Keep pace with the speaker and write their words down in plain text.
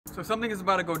So something is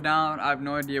about to go down. I have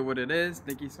no idea what it is.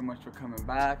 Thank you so much for coming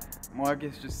back.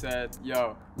 Marcus just said,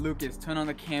 yo, Lucas, turn on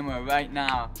the camera right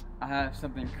now. I have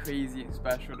something crazy and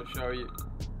special to show you.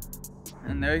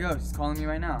 And there you go. She's calling me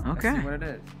right now. Okay. Let's see what it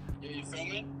is. Yeah, you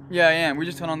filming? Yeah, I am. We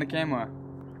just turned on the camera.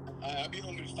 I'll be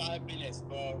home in 5 minutes,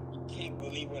 bro. You can't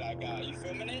believe what I got. You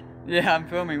filming it? Yeah, I'm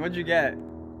filming. What'd you get?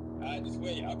 Just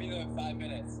wait. I'll be there in 5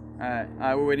 minutes.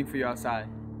 Alright, we're waiting for you outside.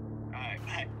 Alright,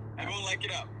 bye. Everyone like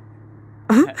it up.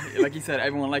 Like he said,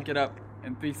 everyone like it up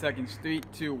in 3 seconds. 3,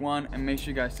 2, 1, and make sure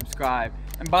you guys subscribe.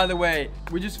 And by the way,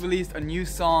 we just released a new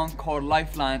song called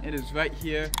Lifeline. It is right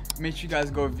here. Make sure you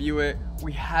guys go view it.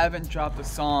 We haven't dropped a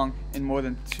song in more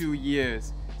than 2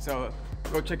 years. So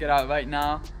go check it out right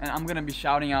now. And I'm gonna be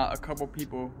shouting out a couple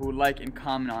people who like and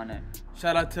comment on it.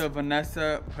 Shout out to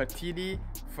Vanessa Patidi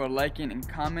for liking and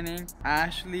commenting.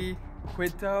 Ashley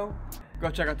Quito. Go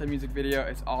check out the music video,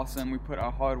 it's awesome. We put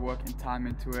our hard work and time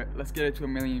into it. Let's get it to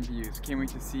 1 million views. Can't wait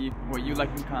to see what you like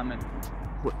and comment.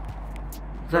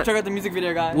 Go check out the music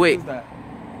video, guys. Wait. Who's that?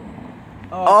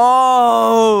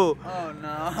 Oh! Oh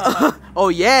no. Oh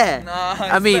yeah! No,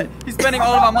 I mean, he's spending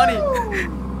all of our money.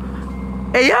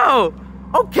 Hey yo!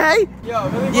 Okay! Yo,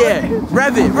 really? Yeah,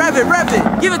 rev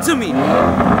it! Give it to me!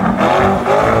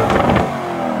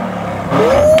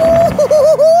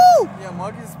 Yeah,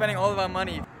 Marcus is spending all of our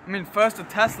money. I mean, first a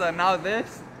Tesla, now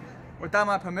this? Without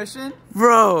my permission?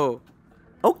 Bro!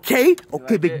 Okay, Like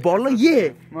big it? baller,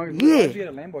 yeah! Marcus, Yeah! what did you get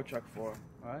a Lambo truck for?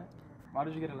 What? Why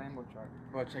did you get a Lambo truck?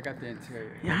 Bro, check out the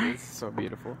interior. Yeah. It's so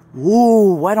beautiful.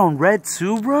 Ooh, white on red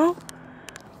too, bro?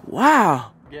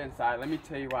 Wow! Get inside. Let me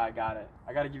tell you why I got it.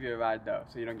 I gotta give you a ride though,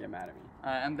 so you don't get mad at me.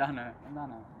 Alright, I'm down to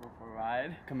go for a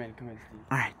ride. Come in, Steve.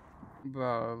 Alright.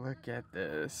 Bro, look at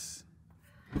this.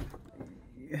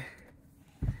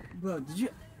 Bro, did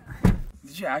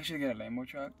you actually get a Lambo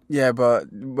truck? Yeah, but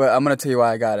I'm gonna tell you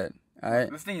why I got it.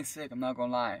 Alright? This thing is sick, I'm not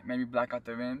gonna lie. Maybe black out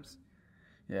the rims.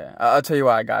 Yeah, I'll tell you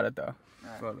why I got it though.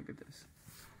 Right. Bro, look at this.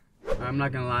 I'm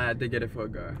not gonna lie, I did get it for a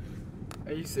girl.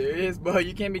 Are you serious? Bro,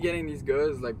 you can't be getting these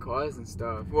girls like cars and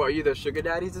stuff. What, are you their sugar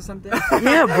daddies or something?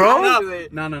 Yeah, bro!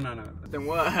 No. Then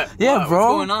what? Yeah, what?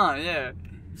 bro! What's going on? Yeah.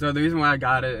 So the reason why I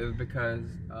got it is because,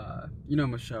 you know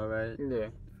Michelle, right? Yeah.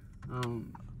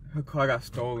 Her car got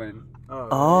stolen.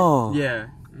 Oh. Yeah,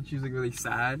 and she's like really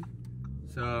sad.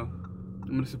 So I'm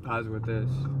gonna surprise her with this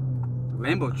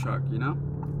Lambo truck, you know?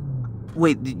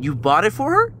 Wait, you bought it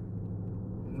for her?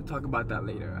 We'll talk about that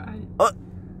later, right?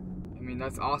 I mean,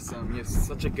 that's awesome. You're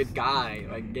such a good guy,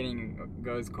 like getting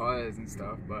girls' cars and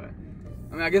stuff. But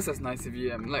I mean, I guess that's nice of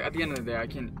you. I mean, like at the end of the day, I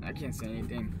can't say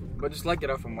anything. But just like it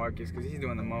up for Marcus, because he's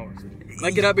doing the most.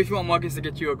 Like it up if you want Marcus to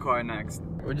get you a car next.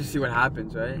 We'll just see what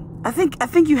happens, right? I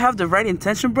think you have the right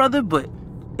intention, brother. But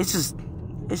it's just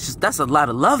that's a lot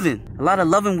of loving. A lot of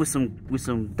loving with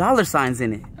some dollar signs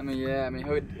in it. I mean, yeah. I mean,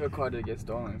 her car did get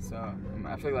stolen, so I mean,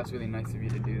 I feel like that's really nice of you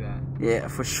to do that. Yeah,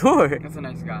 for sure. That's a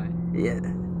nice guy. Yeah.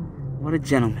 What a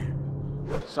gentleman.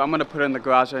 So I'm gonna put her in the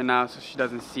garage right now so she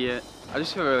doesn't see it. I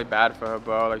just feel really bad for her,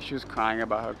 bro. Like, she was crying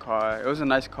about her car. It was a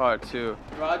nice car, too.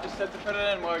 Garage is set to put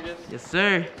it in, Marcus. Yes,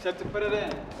 sir. Set to put it in.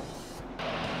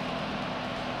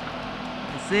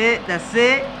 That's it. That's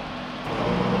it.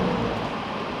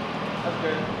 That's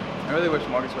good. I really wish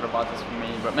Marcus would have bought this for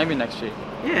me, but maybe next year.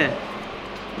 Yeah.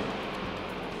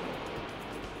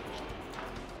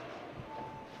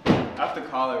 I have to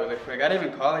call her really quick. I didn't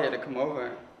even call her yet to come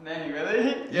over. Dang,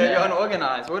 really? Yeah, you're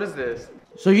unorganized. What is this?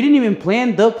 So you didn't even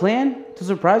plan to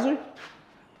surprise her?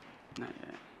 Not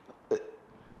yet.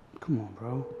 Come on,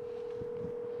 bro.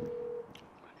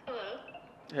 Hello.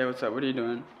 Hey, what's up? What are you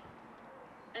doing?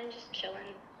 I'm just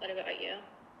chilling. What about you?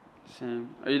 Same.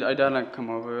 Are you down to come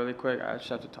over really quick? I just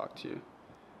have to talk to you.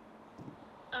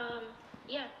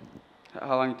 Yeah.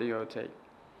 How long do you think it'll take?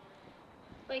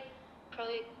 Like,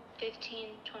 probably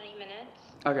 15, 20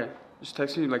 minutes. Okay. Just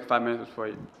text me like 5 minutes before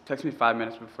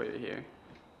you're here.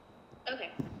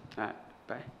 Okay. Alright,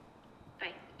 bye.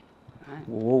 Bye. Alright.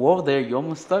 Whoa, there, you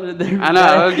almost started there. I know,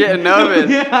 I was getting nervous.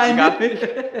 Yeah, I know.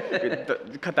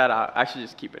 Cut that out. Actually,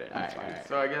 just keep it in. Alright.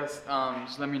 So I guess,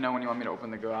 just let me know when you want me to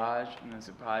open the garage and then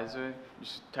surprise her.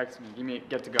 Just text me.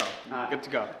 Get to go. Good to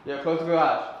go. Yeah, close the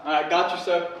garage. Alright, got you,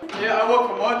 sir. Yeah, I work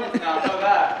for Marcus now. I know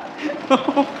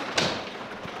that.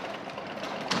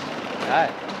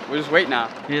 Alright, we'll just wait now.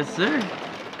 Yes, sir.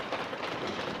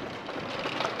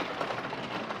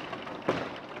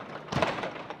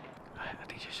 I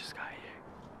think she just got here.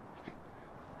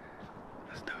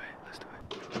 Let's do it.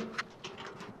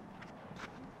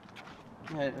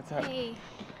 Hey, what's up? Hey,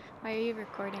 why are you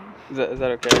recording? Is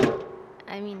that okay?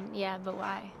 I mean, yeah, but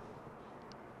why?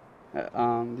 Do you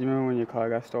remember when your car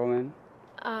got stolen?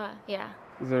 Yeah.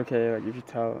 Is it okay, like, if you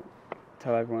tell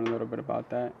everyone a little bit about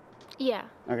that? Yeah.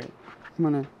 Okay, come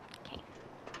on in. Okay.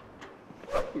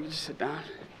 We just sit down.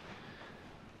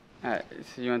 Alright,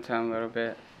 so you want to tell them a little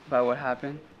bit about what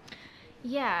happened?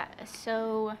 Yeah,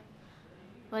 so,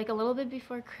 like, a little bit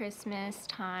before Christmas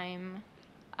time,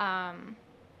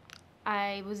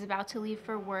 I was about to leave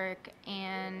for work,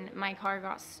 and my car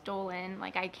got stolen.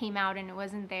 Like, I came out and it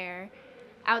wasn't there.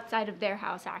 Outside of their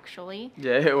house, actually.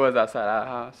 Yeah, it was outside our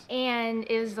house. And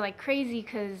it was, like, crazy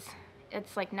because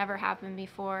it's, like, never happened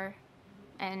before.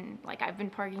 And, like, I've been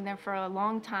parking there for a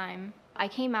long time. I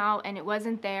came out and it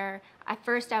wasn't there. At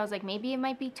first, I was like, maybe it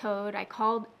might be towed. I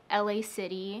called LA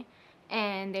City,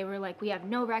 and they were like, we have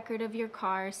no record of your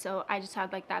car. So I just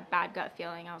had, like, that bad gut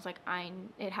feeling. I was like,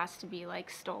 it has to be, like,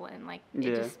 stolen. Like,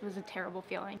 it just was a terrible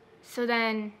feeling. So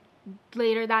then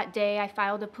later that day, I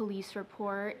filed a police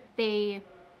report. They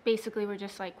basically were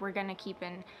just like, we're gonna keep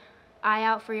an eye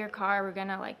out for your car. We're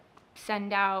gonna, like,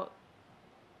 send out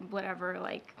whatever,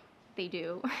 like, they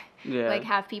do. Yeah. Like,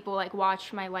 have people, like,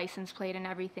 watch my license plate and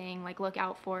everything, like, look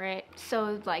out for it.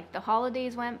 So, like, the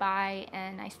holidays went by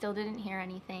and I still didn't hear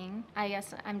anything. I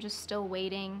guess I'm just still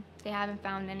waiting. They haven't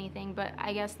found anything, but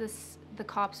I guess the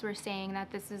cops were saying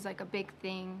that this is, like, a big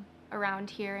thing around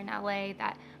here in LA,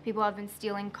 that people have been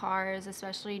stealing cars,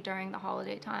 especially during the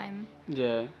holiday time.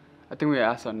 Yeah, I think we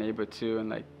asked our neighbor too, and,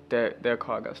 like, their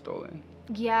car got stolen.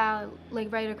 Yeah,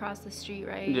 like, right across the street,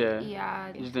 right? Yeah. Yeah.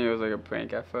 You think it was, like, a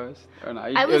prank at first? Or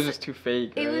not? It I was was- just too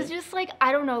fake, It right? was just like,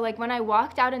 I don't know, like, when I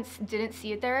walked out and didn't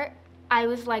see it there, I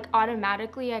was like,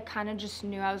 automatically, I kind of just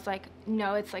knew. I was like,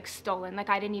 no, it's, like, stolen. Like,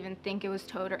 I didn't even think it was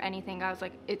towed or anything. I was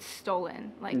like, it's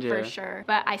stolen, like, for Yeah. sure.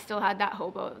 But I still had that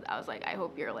hope of, I was like, I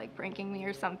hope you're, like, pranking me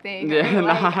or something. Yeah, Or,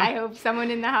 like, nah. I hope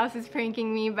someone in the house is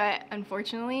pranking me, but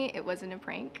unfortunately, it wasn't a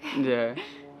prank. Yeah.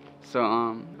 So,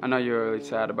 I know you're really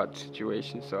sad about the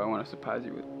situation, so I want to surprise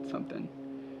you with something.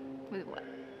 With what?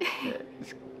 Yeah,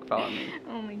 just follow me.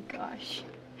 Oh my gosh.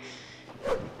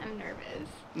 I'm nervous.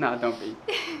 Nah, don't be.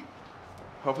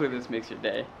 Hopefully this makes your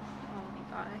day. Oh my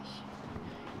gosh.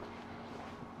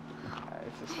 Alright,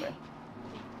 it's this way.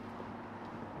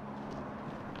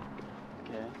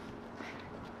 Okay.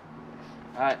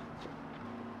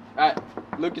 Alright,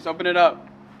 Lucas, open it up.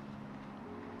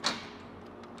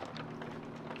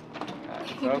 Alright,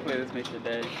 so hopefully this makes your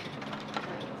day.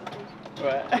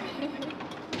 What?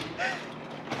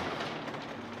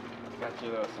 Got you a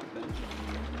little something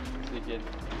so you can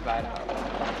vibe out.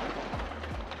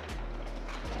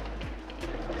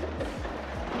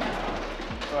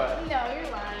 What? No,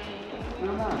 you're lying. No,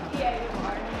 I'm not. Yeah, you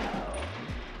are.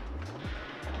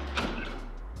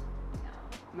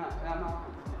 No, I'm not.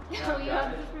 No, you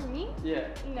have this for me? Yeah,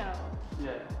 No.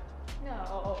 yeah, No.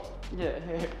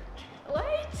 yeah.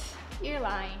 What? You're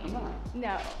lying. I'm not.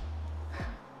 No.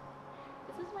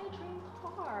 This is my dream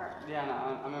car. Yeah, no,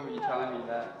 I remember you telling me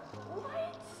that.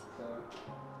 What? So,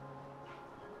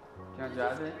 can I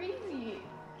drive it? Crazy.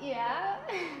 Yeah.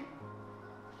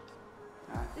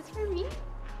 Alright. This for me?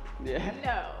 Yeah.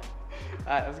 No.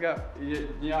 Alright, let's go. You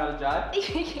know how to drive?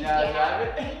 You know how to drive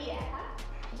it? Yeah.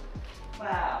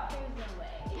 Wow. There's no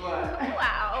way. What?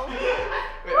 Wow.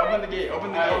 Wait, open the gate.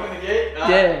 Open the gate.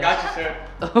 Yeah. Got you, sir.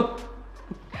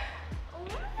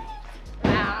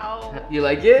 Wow. You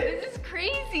like it? This is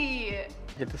crazy.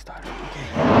 Hit the starter.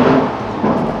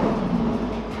 Okay.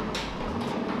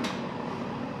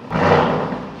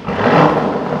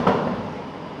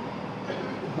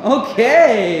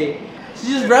 Okay. She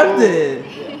just repped it.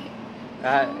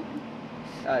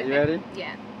 Alright, you ready?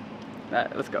 Yeah.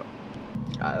 Alright, let's go.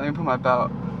 Alright, let me put my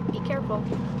belt. Be careful.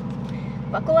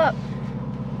 Buckle up.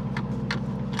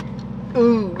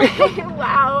 Ooh.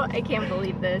 Wow, I can't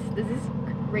believe this. This is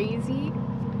crazy.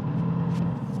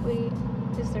 Wait,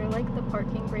 is there like the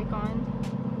parking brake on?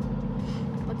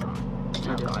 What's on?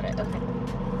 Oh, got it. Okay.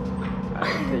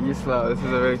 Alright, take it slow. This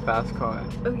is a really fast car.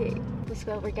 Okay, let's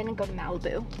go. We're gonna go to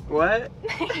Malibu. What?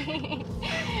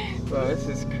 Bro, this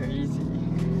is crazy.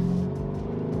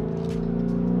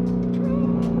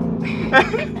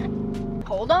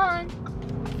 Hold on.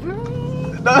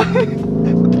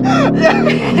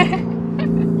 Yeah.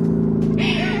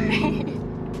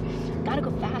 Gotta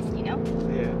go fast, you know?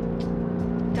 Yeah.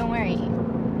 Don't worry.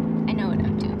 I know what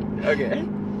I'm doing. Okay.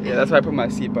 Yeah, that's why I put my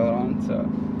seatbelt on.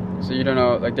 So you don't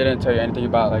know, like, they didn't tell you anything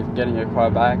about, like, getting your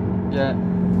car back yet?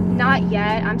 Not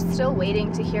yet. I'm still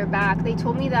waiting to hear back. They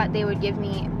told me that they would give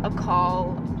me a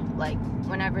call, like,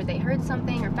 whenever they heard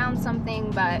something or found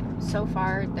something, but so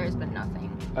far there's been nothing.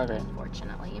 Okay.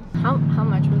 Unfortunately. How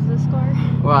much was this car?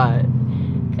 Why?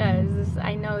 Because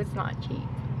I know it's not cheap.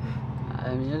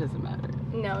 I mean, it doesn't matter.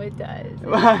 No, it does.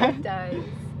 Why? It does.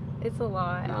 It's a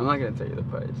lot. No, I'm not gonna tell you the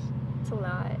price. It's a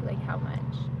lot. Like how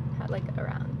much? Like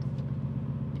around?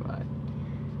 Why?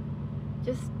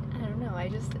 Just, I don't know.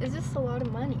 It's just a lot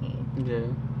of money. Yeah.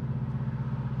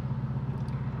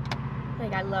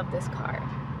 Like I love this car.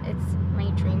 It's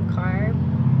my dream car,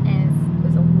 and it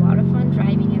was a lot of fun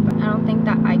driving it. But I don't think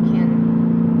that I can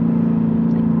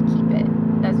like keep it.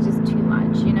 That's just too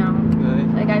much, you know. Really?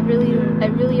 Like I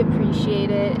really appreciate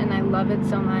it, and I love it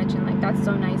so much, and like that's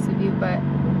so nice of you. But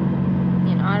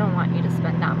you know, I don't want you to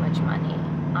spend that much money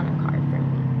on a car for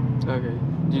me. Okay.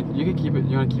 You can keep it.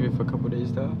 You want to keep it for a couple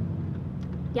days though?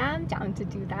 Yeah, I'm down to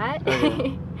do that.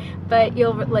 Okay. But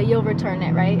you'll return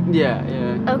it, right? Yeah,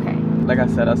 yeah. Okay. Like I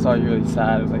said, I saw you really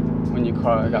sad, like when your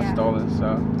car got Yeah. stolen.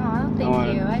 So. Oh,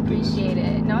 thank you. I appreciate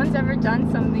it. No one's ever done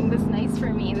something this nice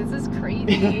for me. This is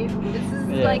crazy. This is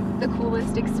Yeah. like the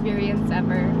coolest experience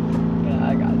ever. Yeah,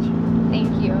 I got you.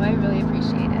 Thank you. I really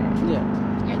appreciate it.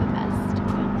 Yeah. You're the best.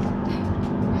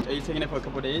 Are you taking it for a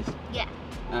couple days? Yeah.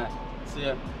 Alright. See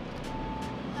ya.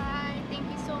 Bye. Thank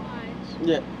you so much.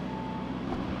 Yeah.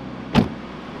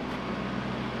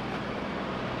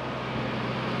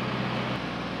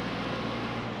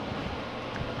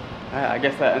 Alright, I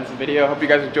guess that ends the video. Hope you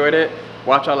guys enjoyed it.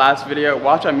 Watch our last video.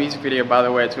 Watch our music video, by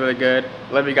the way. It's really good.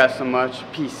 Love you guys so much.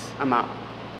 Peace. I'm out.